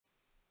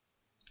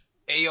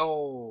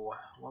Ayo!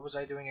 What was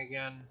I doing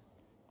again?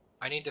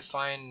 I need to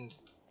find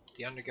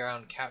the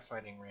underground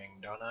catfighting ring,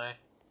 don't I?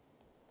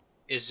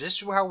 Is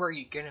this how we're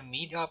gonna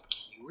meet up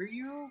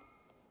Kiryu?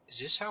 Is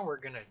this how we're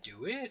gonna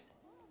do it?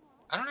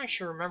 I don't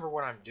actually remember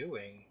what I'm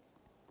doing,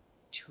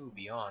 to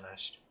be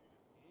honest.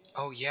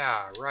 Oh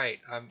yeah, right,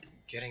 I'm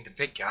getting the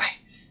big guy.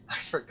 I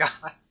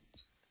forgot.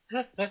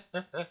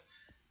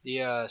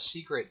 The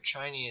secret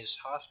Chinese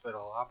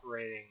hospital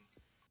operating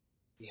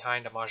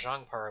behind a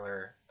mahjong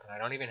parlor, and I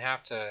don't even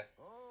have to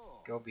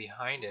go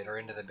behind it or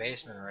into the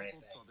basement or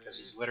anything, because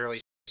he's literally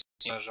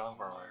in a mahjong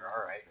parlor.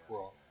 Alright,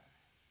 cool.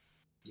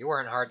 You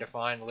weren't hard to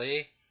find,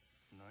 Lee.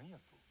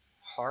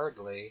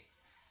 Hardly.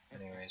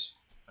 Anyways,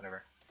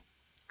 whatever.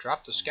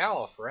 Drop the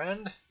scowl,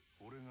 friend.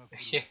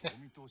 Yeah.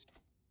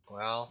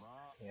 Well,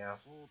 yeah.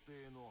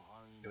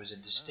 It was a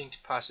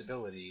distinct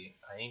possibility.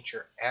 I ain't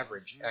your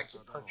average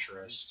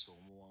acupuncturist.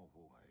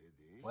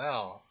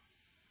 Well,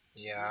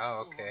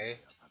 yeah, okay.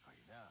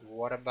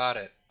 What about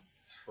it,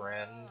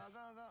 friend?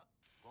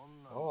 Oh,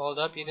 hold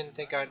up, you didn't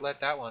think I'd let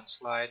that one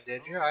slide,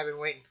 did you? I've been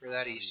waiting for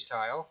that East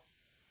tile.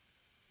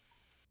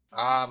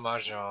 Ah,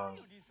 mahjong.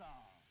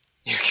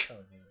 You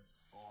come here.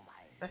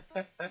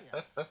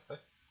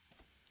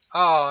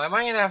 Oh, am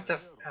I gonna have to...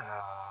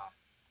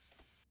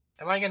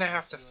 am I gonna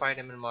have to fight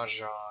him in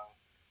mahjong?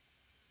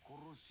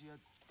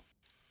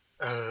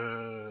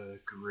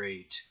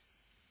 Great.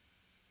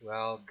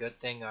 Well, good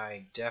thing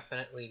I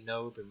definitely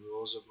know the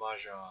rules of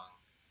mahjong.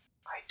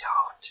 I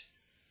don't.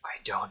 I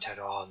don't at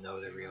all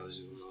know the rules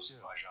of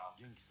mahjong.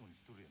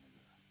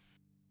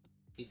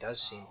 He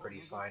does seem pretty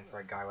fine for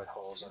a guy with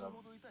holes in him.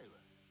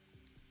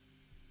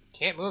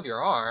 Can't move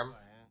your arm?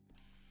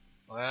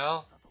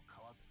 Well...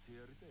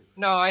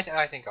 No, I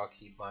think I'll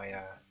keep my,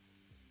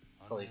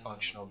 fully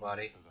functional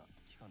body.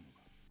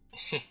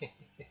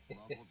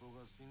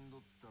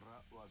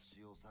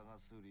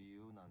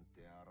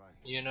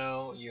 You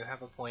know, you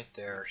have a point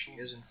there. She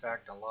is in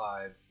fact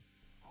alive.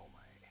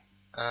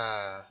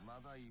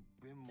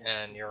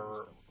 And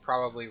you're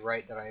probably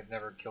right that I've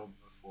never killed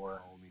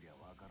before.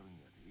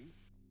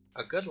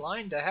 A good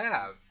line to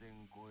have,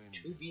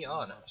 to be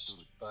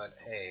honest, but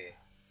hey.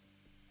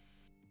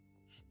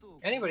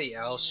 Anybody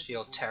else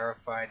feel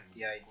terrified at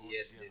the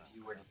idea that if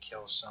you were to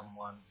kill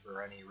someone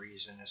for any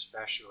reason,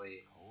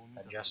 especially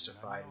a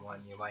justified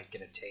one, you might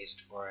get a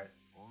taste for it?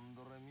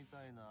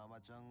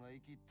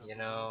 You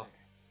know,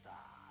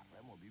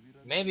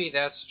 maybe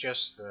that's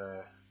just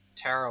the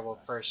terrible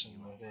person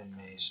within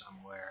me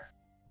somewhere.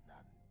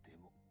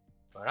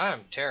 But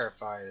I'm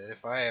terrified that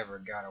if I ever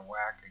got to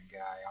whack a guy,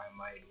 I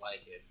might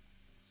like it.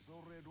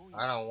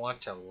 I don't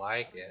want to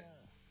like it.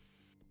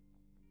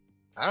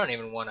 I don't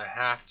even want to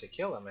have to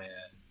kill a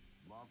man.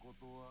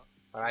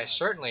 But I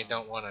certainly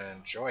don't want to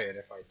enjoy it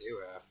if I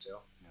do have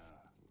to.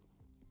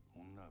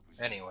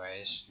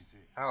 Anyways,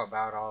 how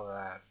about all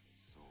that?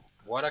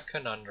 What a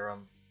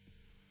conundrum.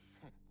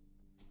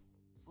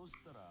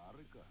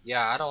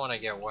 Yeah, I don't want to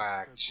get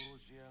whacked.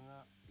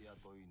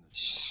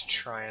 Just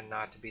trying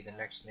not to be the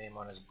next name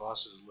on his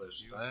boss's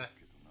list, huh?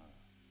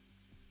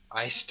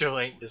 I still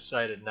ain't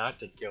decided not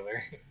to kill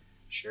her.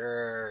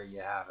 Sure, you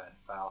haven't,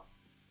 pal.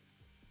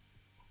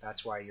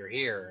 That's why you're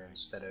here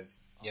instead of,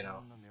 you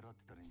know.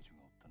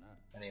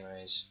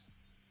 Anyways.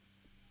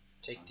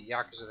 Take the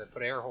Yakuza that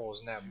put air holes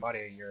in that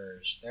body of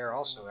yours. They're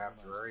also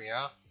after her,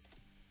 yeah?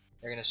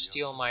 They're gonna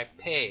steal my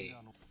pay.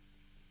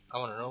 I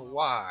wanna know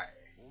why.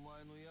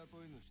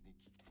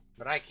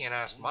 But I can't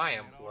ask my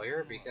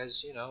employer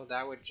because, you know,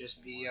 that would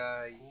just be,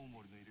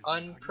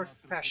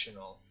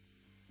 unprofessional.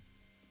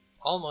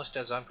 Almost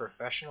as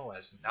unprofessional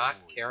as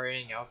not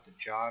carrying out the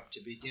job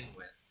to begin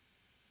with.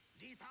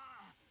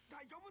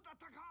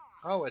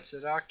 Oh, it's the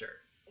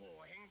doctor.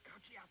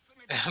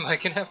 Am I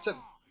gonna have to...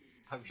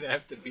 I'm gonna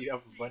have to beat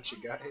up a bunch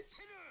of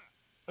guys.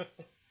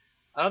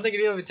 I don't think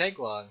it'll even take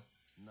long.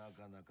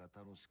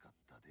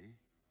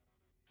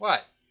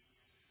 What?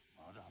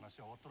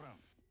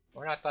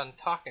 We're not done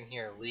talking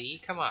here, Lee.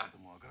 Come on.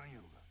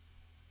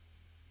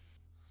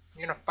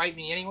 You're gonna fight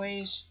me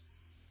anyways?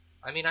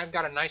 I mean, I've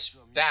got a nice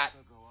bat.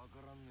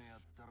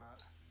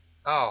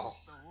 Oh.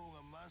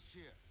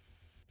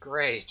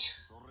 Great.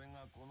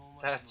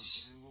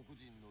 That's...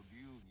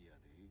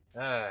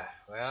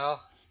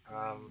 well,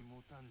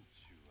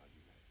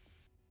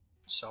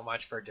 so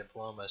much for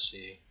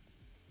diplomacy.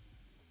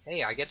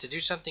 Hey, I get to do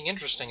something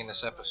interesting in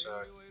this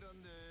episode.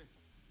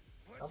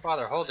 Don't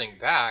bother holding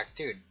back.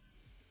 Dude,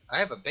 I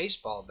have a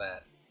baseball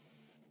bat.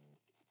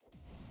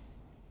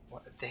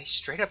 What? They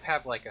straight up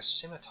have, like, a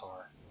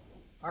scimitar.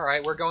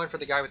 Alright, we're going for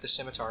the guy with the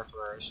scimitar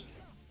first.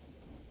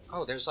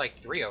 Oh, there's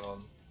like 3 of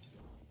them.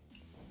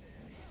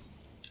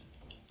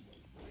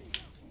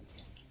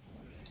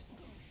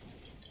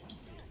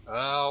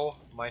 Oh,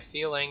 my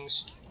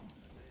feelings.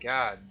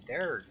 God,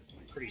 they're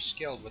pretty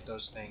skilled with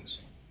those things.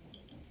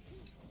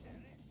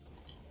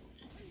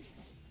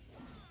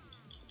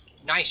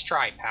 Nice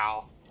try,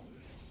 pal.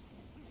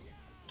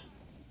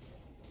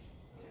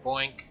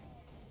 Boink.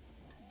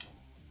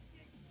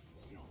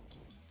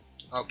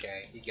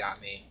 Okay, he got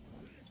me.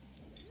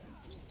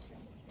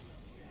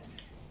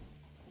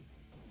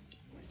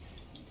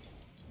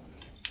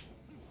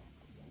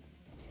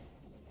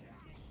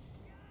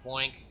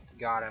 Boink.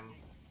 Got him.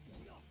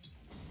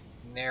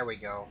 And there we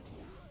go.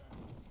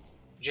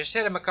 Just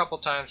hit him a couple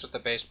times with the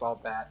baseball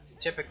bat.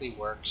 It typically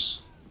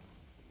works.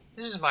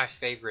 This is my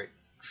favorite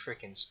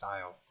freaking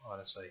style,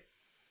 honestly.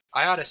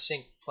 I ought to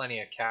sink plenty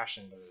of cash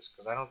into this,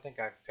 because I don't think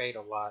I've paid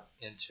a lot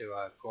into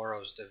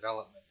Goro's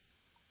development.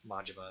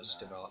 Majima's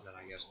development,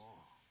 I guess.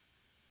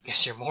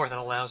 Guess you're more than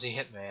a lousy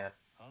hitman.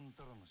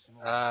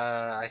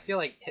 I feel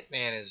like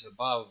Hitman is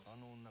above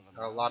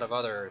a lot of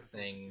other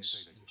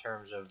things in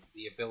terms of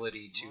the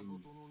ability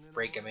to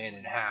break him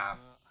in half,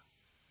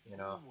 you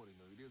know.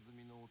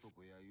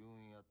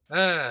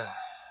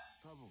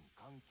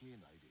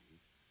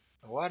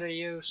 What are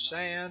you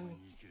saying?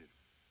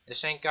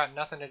 This ain't got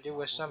nothing to do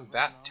with some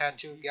bat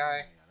tattoo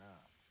guy?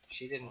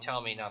 She didn't tell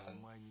me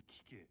nothing.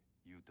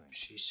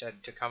 She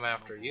said to come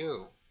after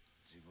you.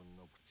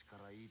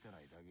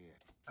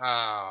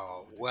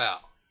 Oh, well.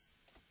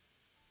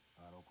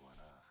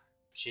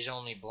 She's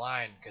only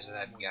blind because of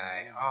that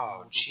guy.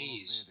 Oh,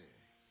 jeez.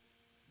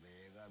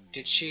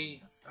 Did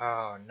she...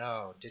 Oh,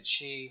 no. Did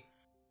she...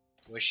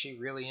 Was she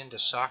really into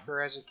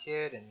soccer as a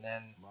kid, and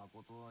then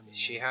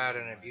she had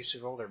an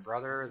abusive older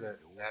brother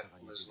that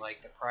was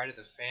like the pride of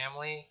the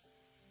family,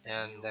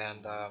 and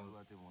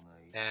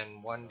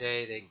one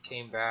day they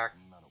came back,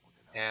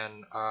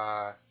 and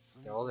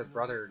the older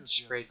brother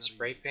sprayed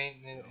spray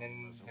paint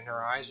in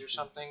her eyes or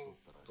something,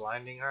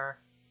 blinding her,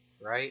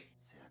 right?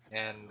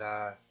 And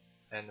the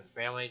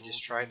family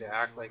just tried to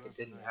act like it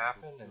didn't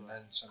happen, and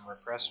then some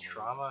repressed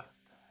trauma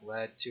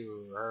led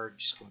to her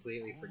just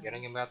completely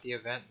forgetting about the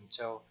event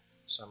until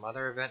some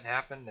other event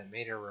happened that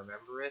made her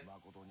remember it,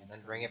 and then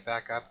bring it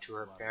back up to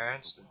her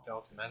parents that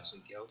felt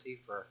immensely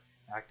guilty for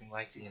acting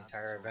like the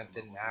entire event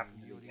didn't happen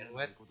to begin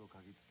with.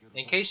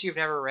 In case you've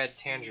never read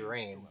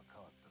Tangerine,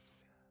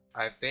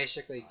 I've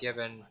basically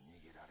given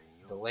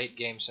the late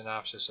game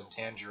synopsis of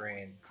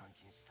Tangerine,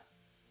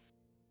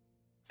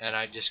 and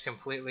I just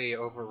completely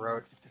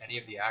overwrote any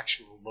of the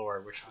actual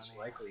lore, which was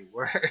likely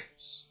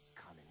worse.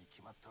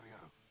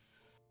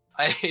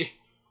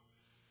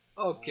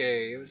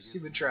 Okay, it was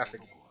human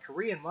trafficking.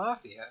 Korean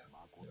mafia?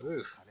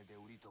 Oof.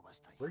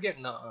 We're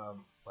getting,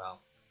 well,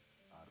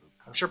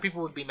 I'm sure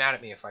people would be mad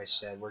at me if I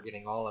said we're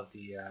getting all of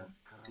the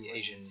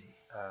Asian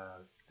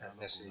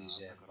ethnicities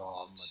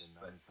involved,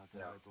 but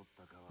no,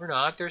 we're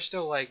not. There's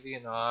still like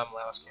Vietnam,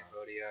 Laos,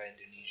 Cambodia,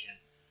 Indonesian.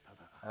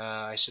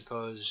 I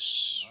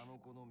suppose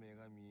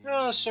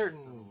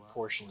certain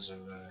portions of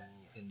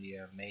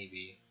India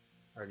maybe,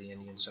 or the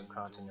Indian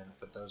subcontinent,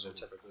 but those are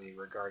typically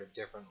regarded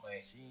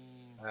differently.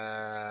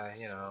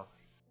 You know,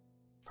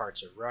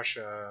 parts of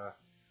Russia,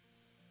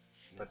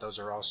 but those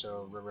are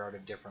also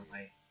regarded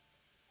differently.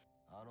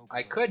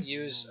 I could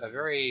use a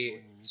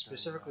very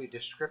specifically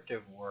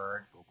descriptive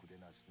word,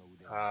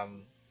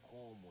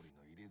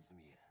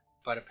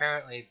 but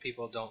apparently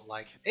people don't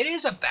like it. It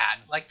is a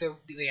bat, like the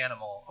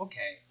animal.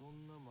 Okay,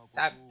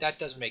 that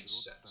does make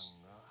sense,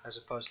 as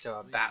opposed to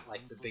a bat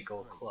like the big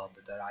old club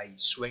that I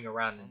swing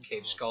around and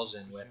cave skulls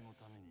in with.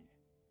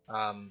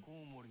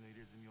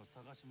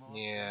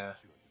 Yeah.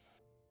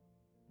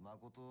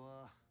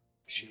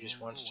 She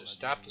just wants to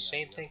stop the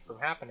same thing from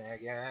happening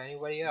to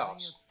anybody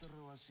else.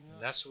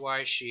 And that's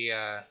why she,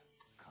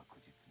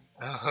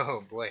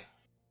 oh boy.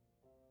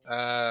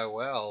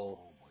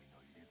 Well,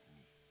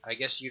 I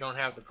guess you don't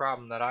have the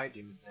problem that I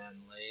do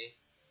then, Lee.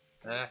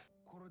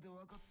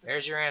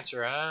 There's your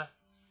answer, huh?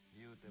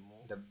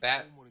 The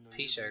bat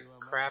piece of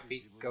crap,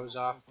 he goes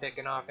off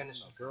picking off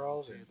innocent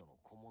girls, and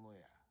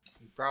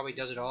he probably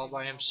does it all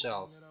by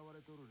himself.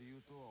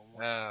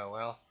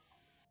 Well.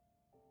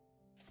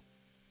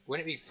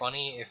 Wouldn't it be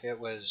funny if it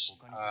was,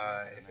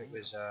 I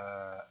was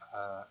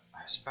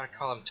about to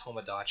call him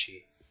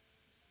Tomodachi.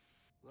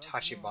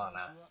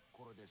 Tachibana.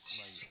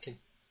 If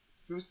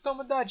it was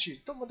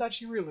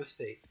Tomodachi Real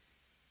Estate.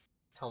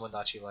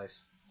 Tomodachi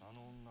Life.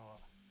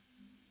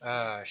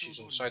 She's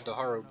inside the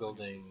Haru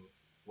building.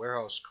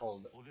 Warehouse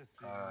called,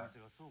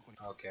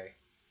 okay.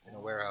 In a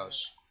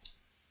warehouse.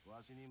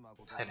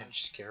 I didn't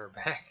just give her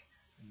back.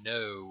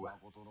 No.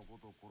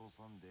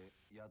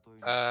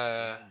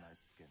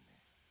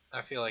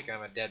 I feel like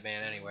I'm a dead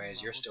man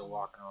anyways. You're still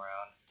walking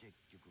around.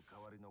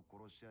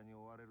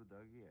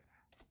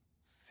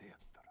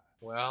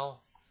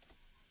 Well,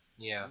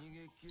 yeah.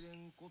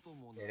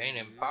 It ain't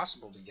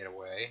impossible to get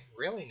away.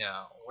 Really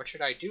now? What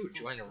should I do?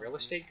 Join a real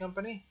estate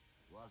company?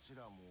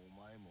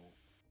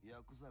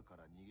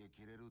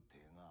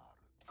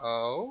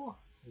 Oh?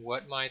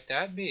 What might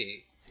that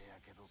be?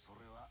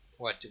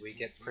 What, do we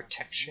get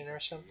protection or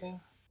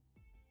something?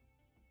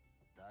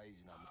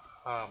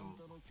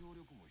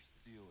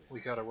 We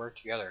gotta work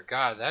together.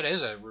 God, that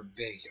is a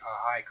big,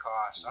 high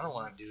cost. I don't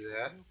want to do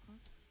that.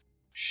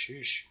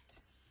 Shoosh.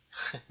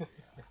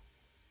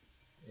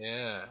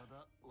 Yeah.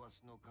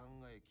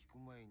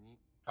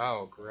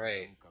 Oh,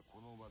 great.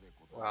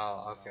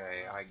 Well,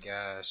 okay, I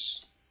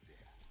guess.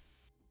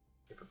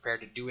 You're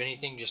prepared to do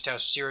anything? Just how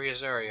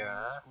serious are you,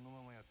 huh?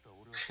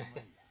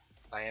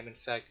 I am in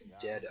fact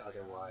dead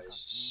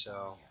otherwise,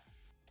 so...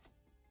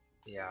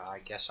 Yeah, I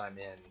guess I'm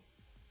in.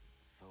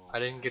 I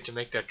didn't get to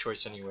make that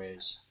choice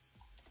anyways.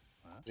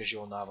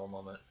 Visual novel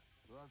moment.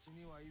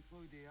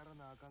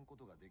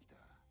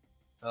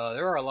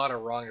 There are a lot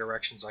of wrong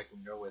directions I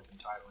can go with in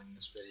titling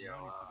this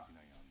video.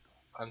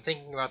 I'm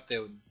thinking about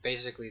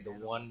basically the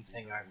one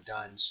thing I've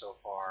done so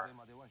far,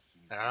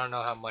 and I don't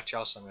know how much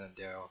else I'm gonna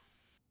do.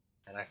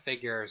 And I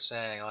figure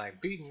saying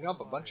like beating up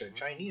a bunch of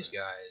Chinese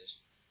guys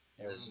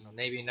is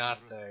maybe not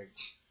the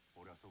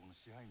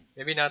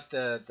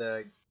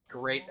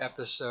great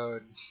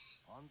episode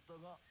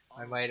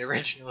I might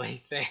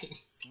originally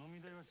think.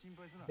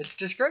 It's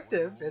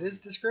descriptive. It is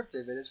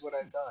descriptive. It is what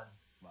I've done.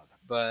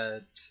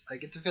 But I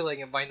get the feeling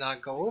it might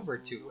not go over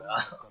too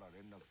well.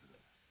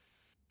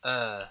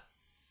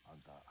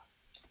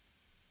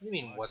 What do you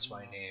mean, what's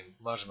my name?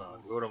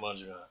 Majima, go to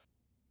Majima.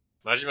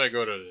 Majima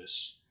go to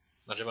this.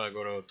 Majima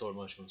go to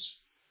Tormashimasu.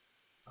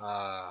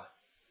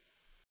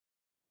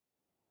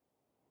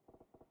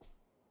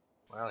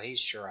 Well, he's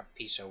sure a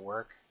piece of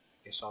work.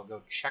 Guess I'll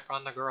go check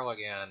on the girl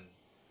again.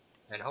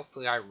 And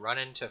hopefully I run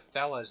into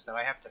fellas that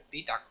I have to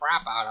beat the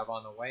crap out of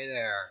on the way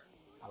there.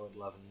 I would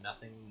love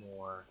nothing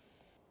more.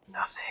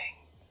 Nothing.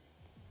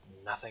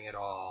 Nothing at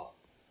all.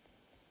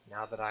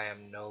 Now that I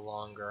am no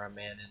longer a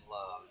man in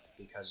love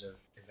because of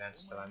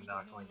events that I'm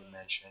not going to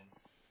mention.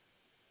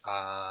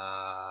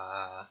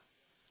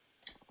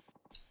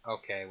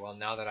 Okay, well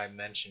now that I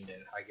mentioned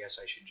it, I guess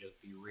I should just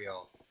be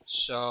real.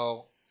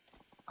 So,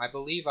 I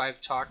believe I've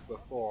talked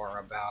before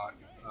about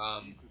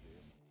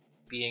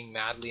being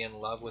madly in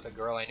love with a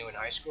girl I knew in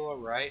high school,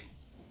 right?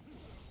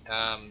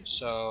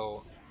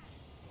 So,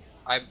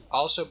 I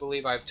also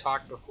believe I've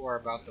talked before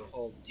about the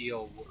whole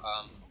deal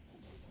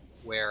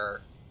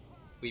where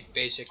we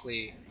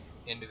basically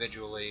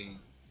individually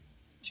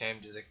came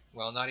to the,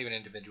 well, not even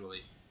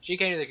individually. She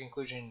came to the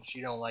conclusion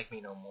she don't like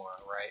me no more,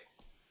 right?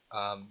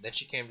 Then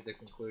she came to the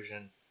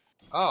conclusion,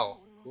 oh,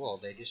 cool,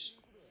 they just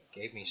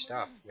gave me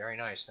stuff. Very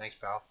nice, thanks,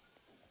 pal.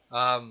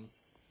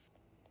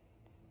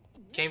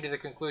 Came to the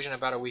conclusion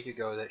about a week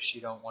ago that she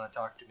don't want to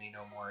talk to me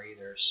no more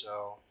either,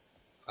 so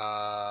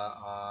I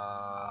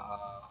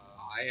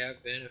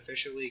have been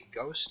officially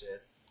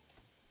ghosted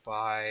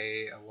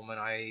by a woman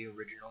I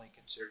originally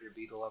considered to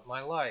be the love of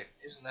my life.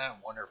 Isn't that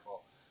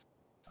wonderful?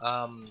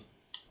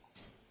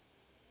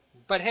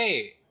 But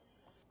hey,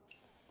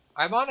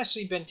 I've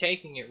honestly been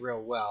taking it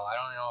real well. I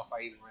don't know if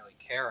I even really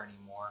care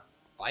anymore.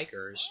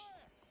 Bikers.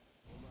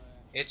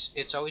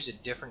 It's always a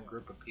different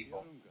group of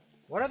people.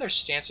 What other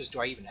stances do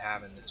I even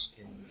have in this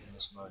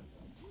mode?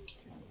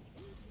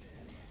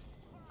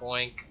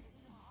 Boink.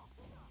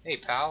 Hey,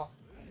 pal.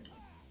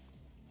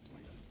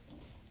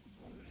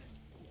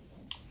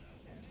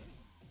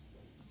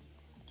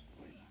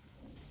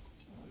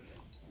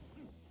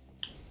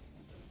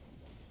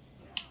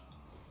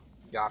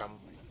 Got him.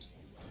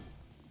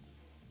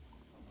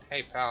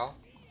 Hey, pal.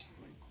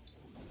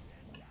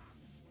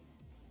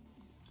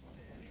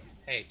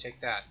 Hey,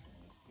 take that.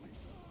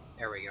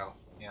 There we go.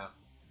 Yeah.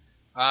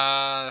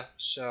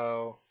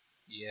 So,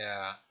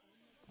 yeah.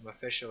 I'm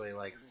officially,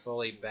 like,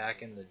 fully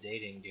back in the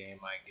dating game,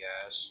 I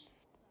guess.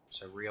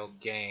 It's a real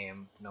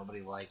game.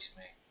 Nobody likes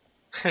me.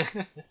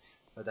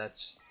 But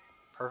that's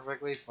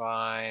perfectly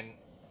fine.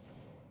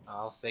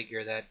 I'll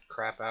figure that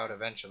crap out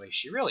eventually.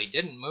 She really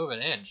didn't move an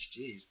inch.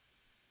 Jeez.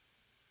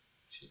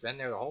 She's been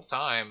there the whole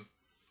time.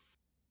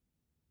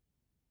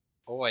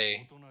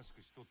 Oi.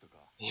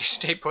 You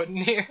stay put in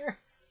here?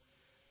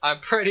 I'm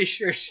pretty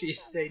sure she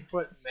stayed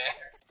put in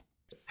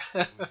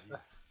there.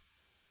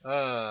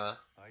 That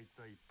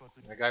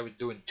guy was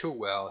doing too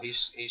well.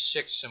 He's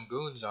sicked some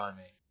goons on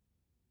me.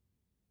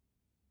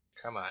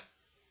 Come on.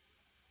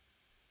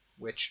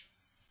 Which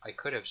I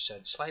could have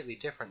said slightly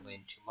differently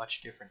and to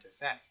much different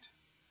effect.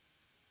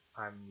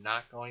 I'm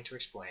not going to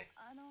explain.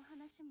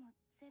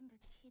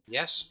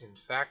 Yes, in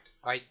fact,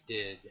 I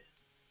did.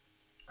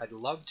 I'd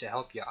love to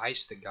help you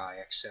ice the guy,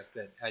 except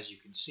that, as you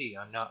can see,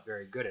 I'm not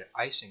very good at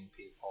icing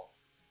people.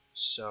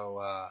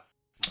 So,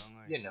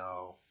 you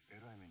know,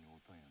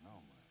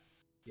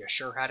 you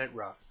sure had it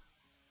rough.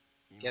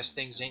 Guess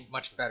things ain't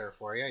much better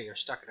for you. You're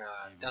stuck in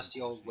a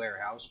dusty old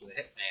warehouse with a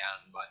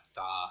hitman, but,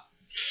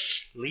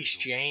 at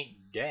least you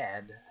ain't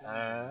dead.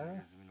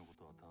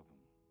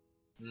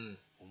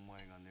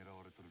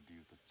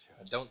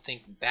 I don't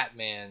think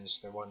Batman's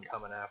the one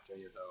coming after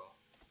you, though.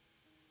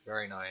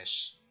 Very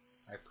nice.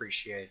 I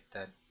appreciate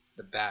that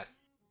the Bat...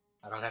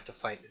 I don't have to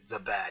fight the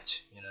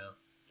Bat, you know?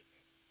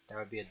 That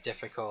would be a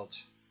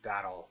difficult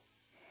battle.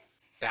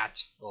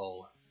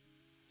 Battle.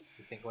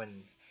 You think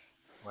when...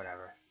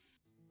 Whatever.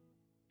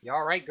 You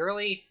alright,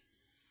 girly?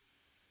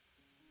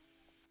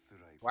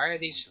 Why are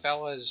these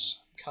fellas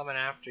coming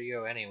after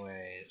you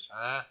anyways,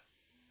 huh?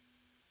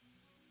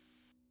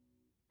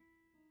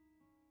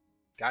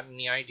 Got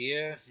any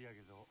idea?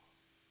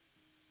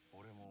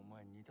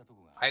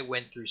 I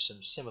went through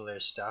some similar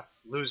stuff,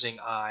 losing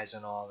eyes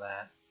and all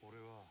that.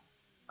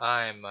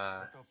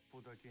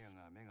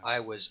 I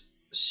was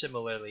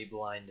similarly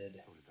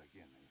blinded.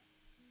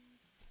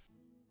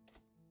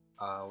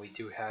 We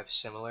do have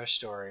similar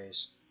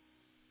stories.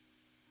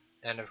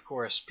 And of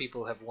course,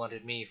 people have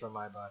wanted me for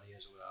my body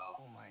as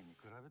well.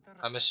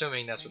 I'm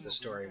assuming that's what the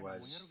story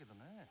was.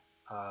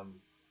 I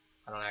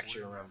don't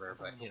actually remember,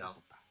 but you know.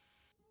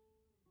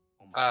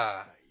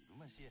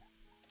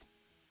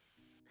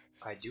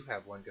 I do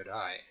have one good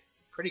eye.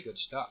 Pretty good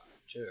stuff,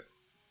 too.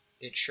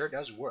 It sure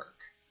does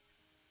work.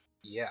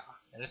 Yeah,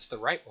 and it's the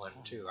right one,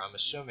 too. I'm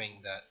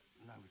assuming that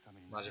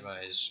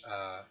Majima is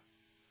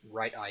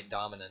right eye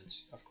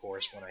dominant, of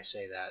course, when I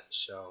say that,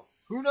 so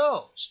who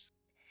knows?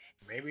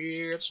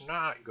 Maybe it's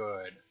not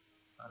good.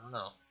 I don't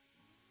know.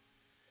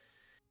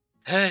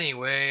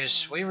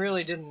 Anyways, we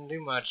really didn't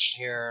do much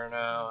here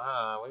now,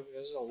 huh?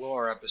 This is a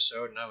lore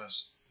episode, and I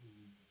was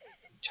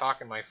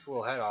talking my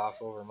fool head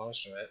off over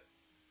most of it.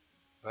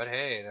 But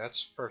hey,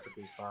 that's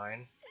perfectly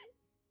fine.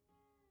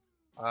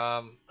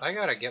 I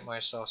gotta get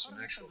myself some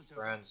actual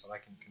friends that I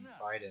can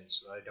confide in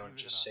so that I don't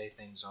just say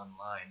things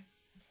online.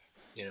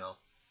 You know.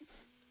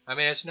 I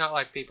mean, it's not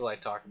like people I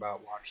talk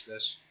about watch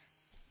this,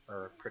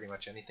 or pretty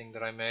much anything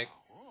that I make.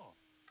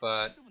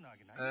 But,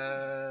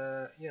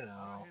 you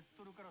know,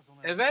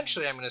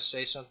 eventually I'm gonna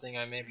say something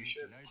I maybe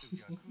shouldn't.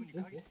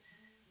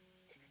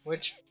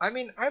 Which, I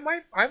mean,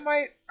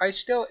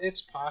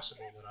 it's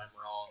possible that I'm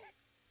wrong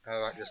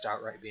about just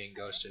outright being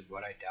ghosted,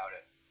 but I doubt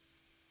it.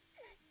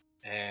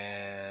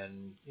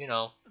 And, you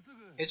know,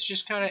 it's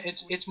just kind of,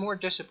 it's more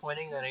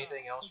disappointing than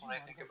anything else when I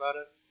think about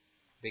it,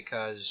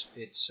 because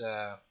it's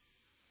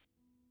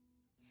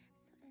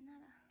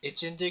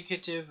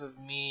indicative of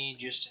me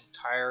just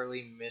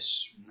entirely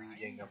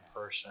misreading a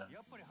person,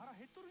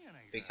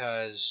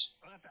 because,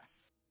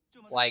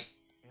 like,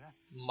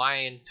 my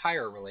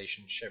entire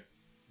relationship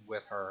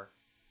with her,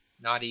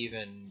 not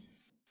even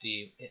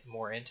the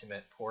more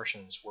intimate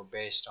portions, were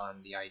based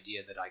on the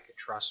idea that I could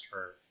trust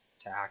her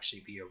to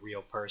actually be a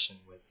real person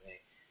with me,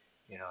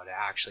 you know, to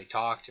actually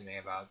talk to me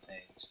about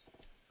things.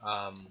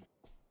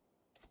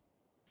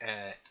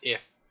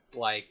 If,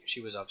 like, she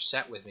was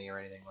upset with me or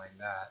anything like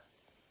that.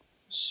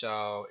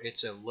 So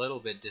it's a little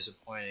bit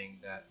disappointing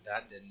that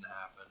that didn't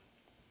happen.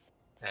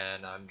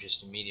 And I'm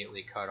just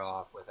immediately cut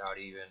off without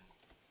even,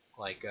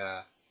 like,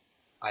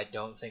 I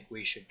don't think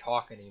we should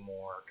talk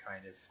anymore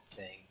kind of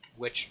thing,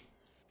 which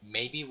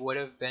maybe would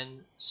have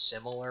been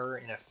similar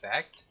in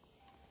effect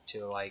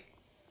to, like,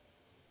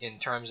 in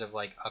terms of,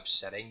 like,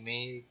 upsetting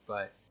me,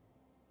 but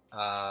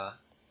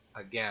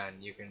again,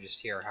 you can just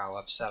hear how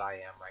upset I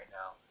am right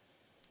now.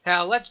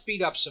 Hell, let's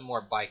beat up some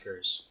more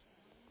bikers.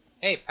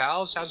 Hey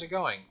pals, how's it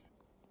going?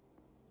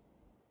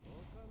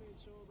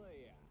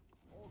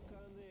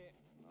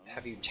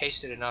 Have you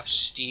tasted enough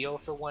steel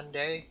for one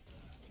day?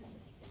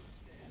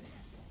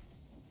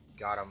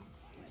 Got him.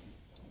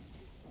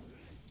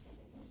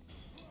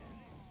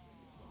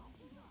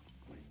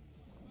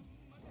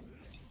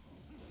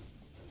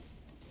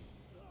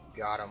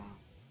 Got him.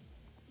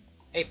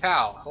 Hey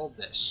pal, hold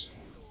this.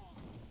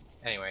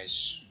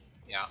 Anyways,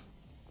 yeah.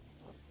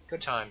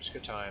 Good times,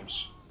 good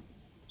times.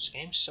 This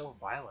game's so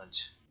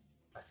violent.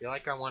 I feel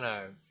like I want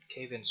to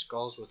cave in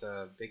skulls with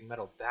a big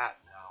metal bat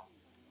now.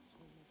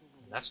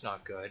 And that's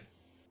not good.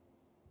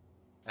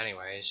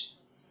 Anyways.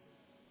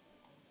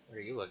 What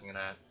are you looking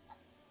at?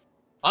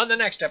 On the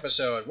next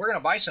episode, we're going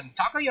to buy some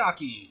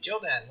takoyaki. Till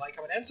then, like,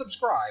 comment, and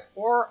subscribe,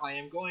 or I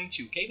am going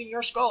to cave in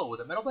your skull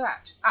with a metal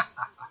bat.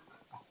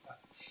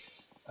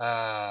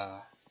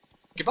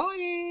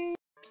 Goodbye!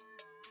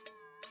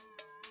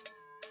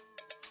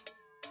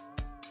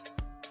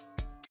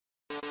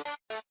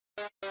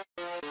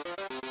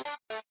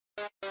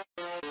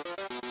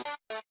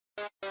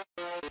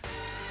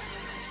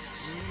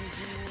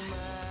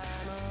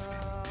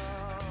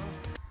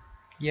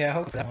 Yeah, I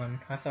hope that one.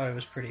 I thought it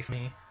was pretty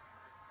funny.